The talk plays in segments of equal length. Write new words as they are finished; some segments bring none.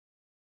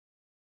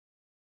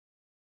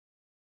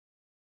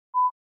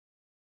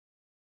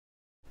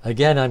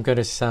Again, I'm going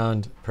to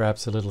sound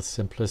perhaps a little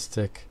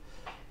simplistic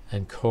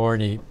and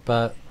corny,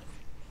 but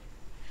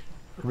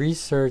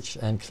research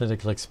and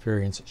clinical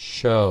experience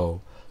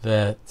show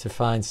that to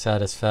find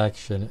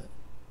satisfaction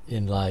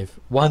in life,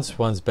 once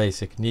one's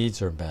basic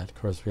needs are met,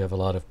 of course we have a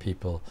lot of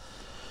people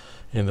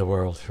in the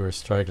world who are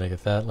struggling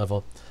at that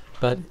level,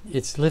 but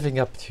it's living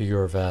up to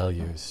your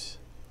values.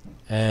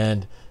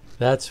 And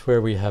that's where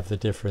we have the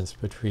difference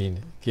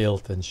between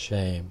guilt and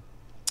shame.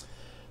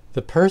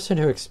 The person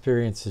who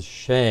experiences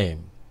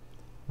shame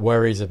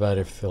worries about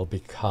if they'll be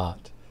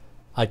caught.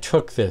 I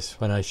took this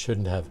when I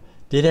shouldn't have.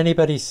 Did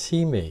anybody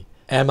see me?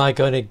 Am I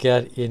going to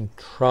get in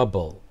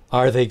trouble?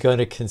 Are they going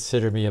to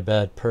consider me a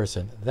bad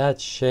person?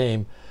 That's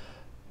shame.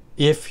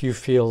 If you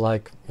feel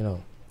like,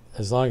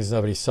 as long as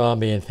nobody saw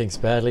me and thinks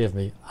badly of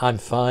me, I'm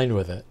fine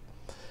with it.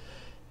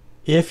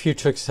 If you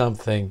took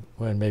something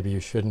when maybe you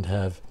shouldn't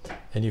have,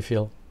 and you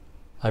feel,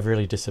 I've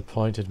really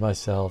disappointed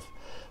myself,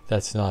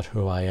 that's not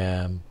who I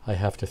am, I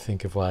have to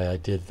think of why I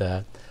did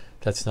that,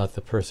 that's not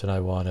the person I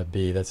want to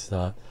be, those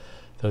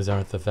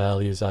aren't the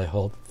values I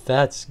hold,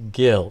 that's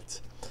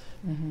guilt.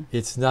 Mm-hmm.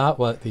 It's not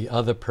what the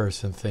other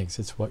person thinks,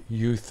 it's what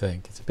you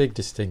think. It's a big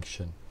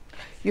distinction.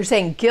 You're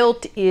saying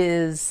guilt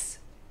is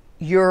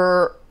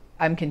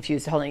I'm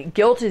confused, hold on.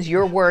 Guilt is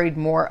you're worried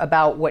more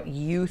about what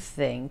you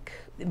think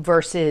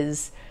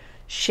versus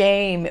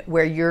shame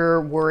where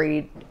you're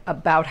worried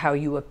about how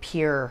you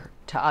appear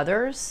to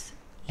others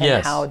and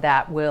yes. how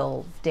that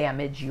will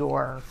damage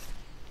your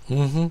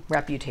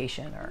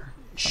reputation or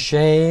something.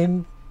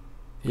 Shame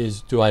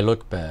is, do I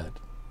look bad?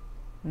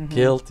 Mm-hmm.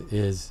 Guilt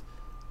is,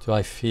 do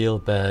I feel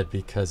bad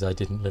because I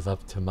didn't live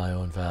up to my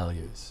own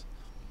values?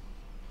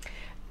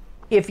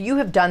 If you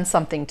have done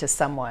something to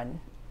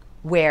someone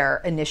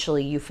where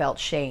initially you felt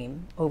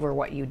shame over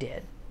what you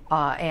did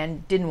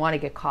and didn't want to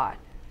get caught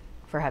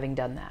for having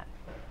done that,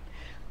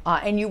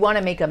 and you want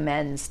to make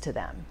amends to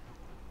them,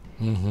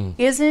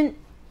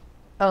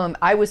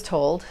 I was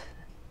told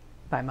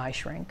by my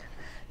shrink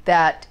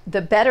that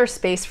the better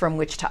space from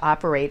which to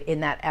operate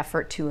in that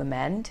effort to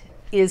amend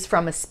is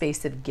from a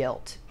space of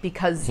guilt,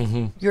 because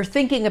you're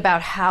thinking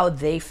about how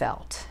they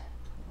felt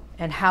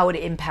and how it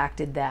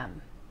impacted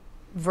them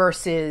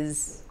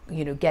versus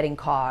getting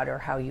caught or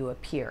how you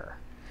appear.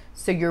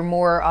 So you're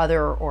more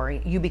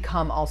you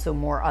become also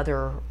more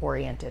other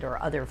oriented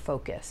or other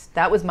focused.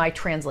 That was my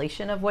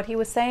translation of what he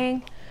was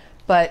saying,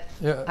 but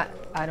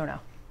I don't know.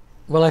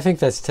 Well, I think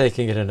that's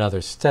taking it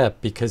another step,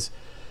 because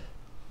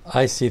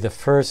I see the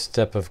first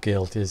step of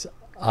guilt is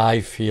I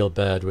feel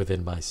bad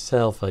within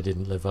myself, I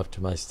didn't live up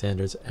to my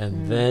standards,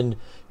 and then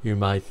you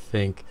might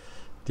think,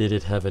 did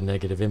it have a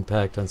negative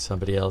impact on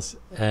somebody else,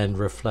 and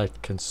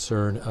reflect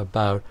concern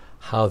about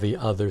how the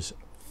other's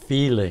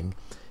feeling,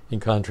 in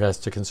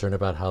contrast to concern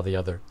about how the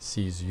other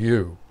sees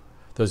you.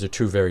 Those are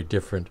two very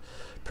different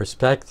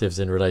perspectives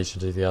in relation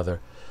to the other.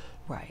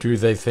 Right. Do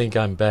they think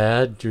I'm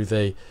bad? Did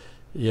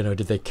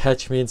they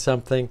catch me in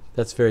something?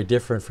 That's very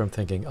different from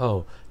thinking,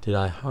 oh, did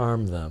I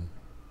harm them?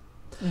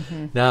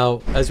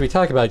 Now, as we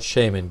talk about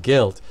shame and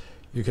guilt,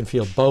 you can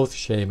feel both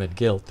shame and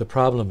guilt. The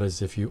problem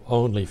is if you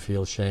only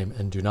feel shame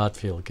and do not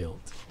feel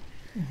guilt.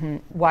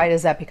 Why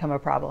does that become a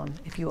problem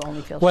if you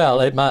only feel shame? Well,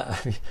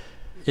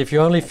 if you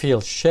only feel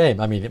shame,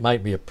 it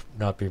might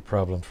not be a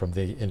problem from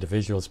the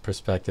individual's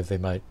perspective. They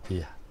might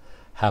be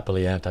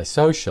happily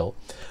antisocial.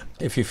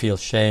 If you feel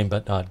shame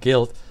but not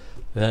guilt,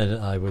 then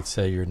I would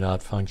say you're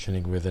not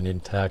functioning with an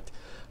intact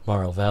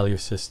moral value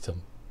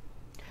system.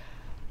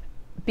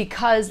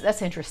 Because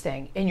that's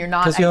interesting, and you're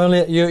not. Because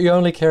you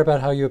only care about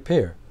how you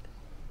appear.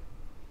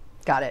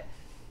 Got it.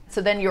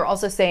 So then you're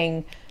also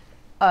saying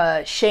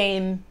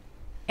shame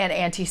and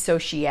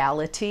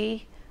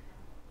antisociality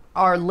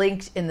are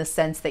linked in the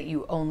sense that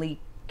you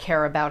only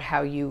care about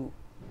how you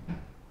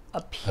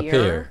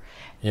appear.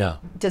 Yeah.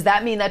 Does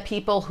that mean that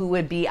people who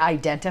would be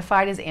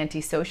identified as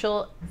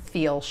antisocial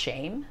feel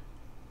shame,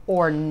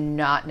 or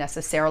not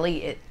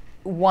necessarily?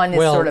 One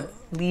is sort of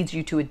leads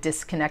you to a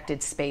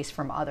disconnected space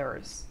from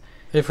others.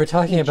 If we're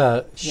talking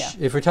about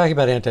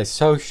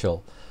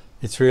antisocial,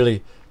 it's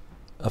really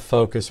a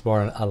focus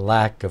more on a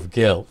lack of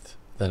guilt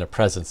than a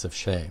presence of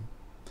shame.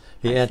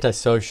 The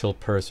antisocial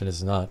person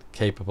is not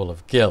capable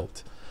of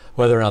guilt.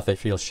 Whether or not they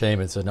feel shame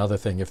is another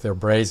thing. If they're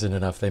brazen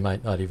enough, they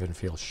might not even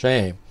feel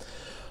shame.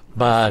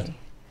 But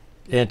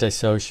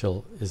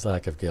antisocial is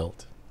lack of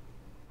guilt.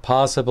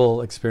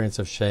 Possible experience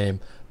of shame,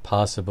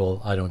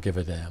 possible I don't give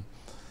a damn.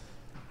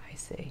 I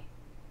see.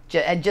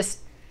 And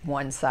just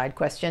one side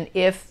question.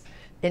 If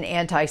an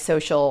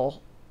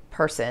antisocial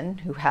person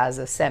who has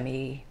a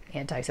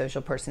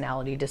semi-antisocial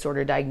personality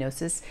disorder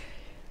diagnosis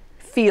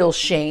feels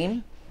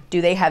shame,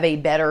 do they have a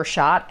better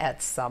shot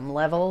at some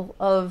level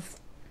of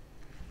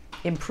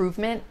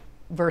improvement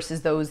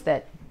versus those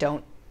that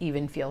don't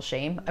even feel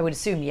shame? I would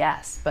assume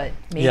yes, but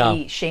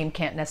maybe shame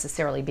can't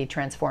necessarily be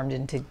transformed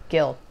into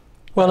guilt.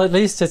 Well, at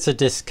least it's a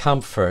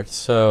discomfort.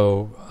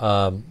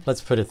 So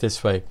let's put it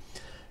this way.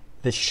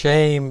 The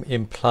shame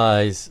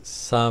implies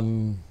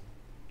some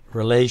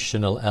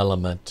relational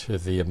element to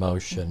the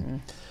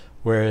emotion,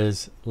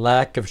 whereas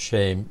lack of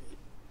shame,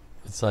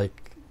 it's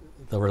like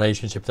the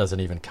relationship doesn't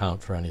even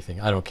count for anything.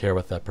 I don't care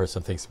what that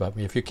person thinks about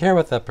me. If you care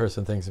what that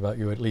person thinks about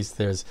you, at least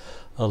there's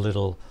a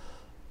little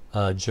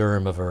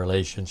germ of a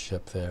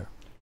relationship there.